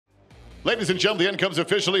Ladies and gentlemen, the end comes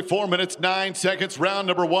officially 4 minutes, 9 seconds. Round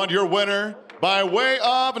number 1, your winner by way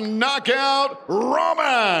of knockout,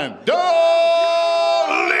 Roman Dolidze!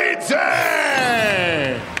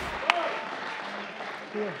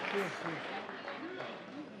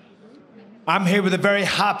 I'm here with a very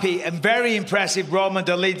happy and very impressive Roman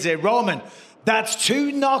Dolidze. Roman, that's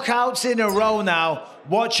 2 knockouts in a row now.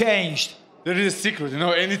 What changed? There is a secret,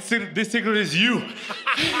 and this secret is you.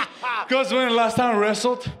 Because when last time I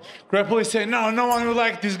wrestled, grappler said, no one will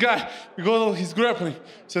like this guy because of his grappling. I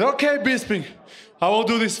said, okay, Bisping, I will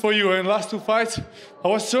do this for you. And last 2 fights, I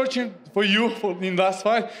was searching for you in last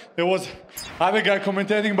fight. There was other guy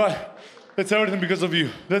commentating, but that's everything because of you.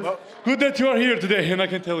 Good that you are here today, and I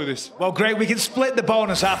can tell you this. Well, great. We can split the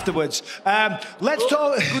bonus afterwards. Let's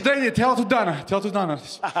talk. Good idea. Tell to Dana.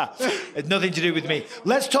 It's nothing to do with me.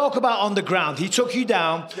 Let's talk about on the ground. He took you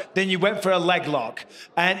down, then you went for a leg lock,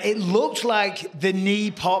 and it looked like the knee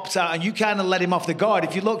popped out, and you kind of let him off the guard.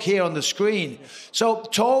 If you look here on the screen. So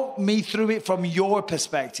talk me through it from your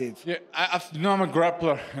perspective. Yeah, I'm a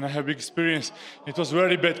grappler, and I have big experience. It was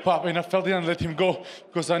very bad pop, and I felt I didn't let him go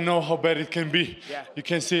because I know how bad it can be. Yeah. You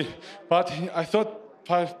can see it. But I thought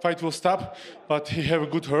fight will stop, but he have a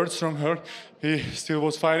good hurt, strong hurt. He still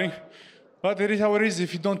was fighting. But it is how it is.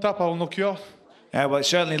 If you don't tap, I will knock you out. Yeah, well, it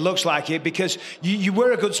certainly looks like it because you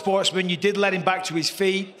were a good sportsman. You did let him back to his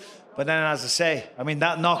feet. But then, as I say, I mean,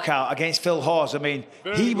 that knockout against Phil Hawes, I mean,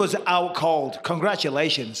 he was out cold.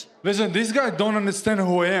 Congratulations. Listen, these guys don't understand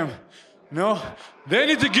who I am. They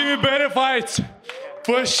need to give me better fights.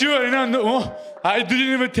 For sure, I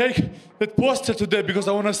didn't even take that poster today because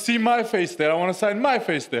I want to see my face there. I want to sign my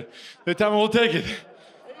face there. That time I will take it.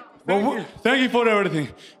 Thank you for everything.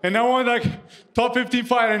 And I want top 15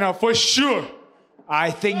 fighter now, for sure. I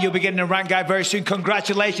think you'll be getting a rank guy very soon.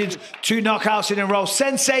 Congratulations. 2 knockouts in a row.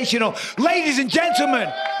 Sensational. Ladies and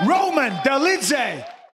gentlemen, Roman Dolidze.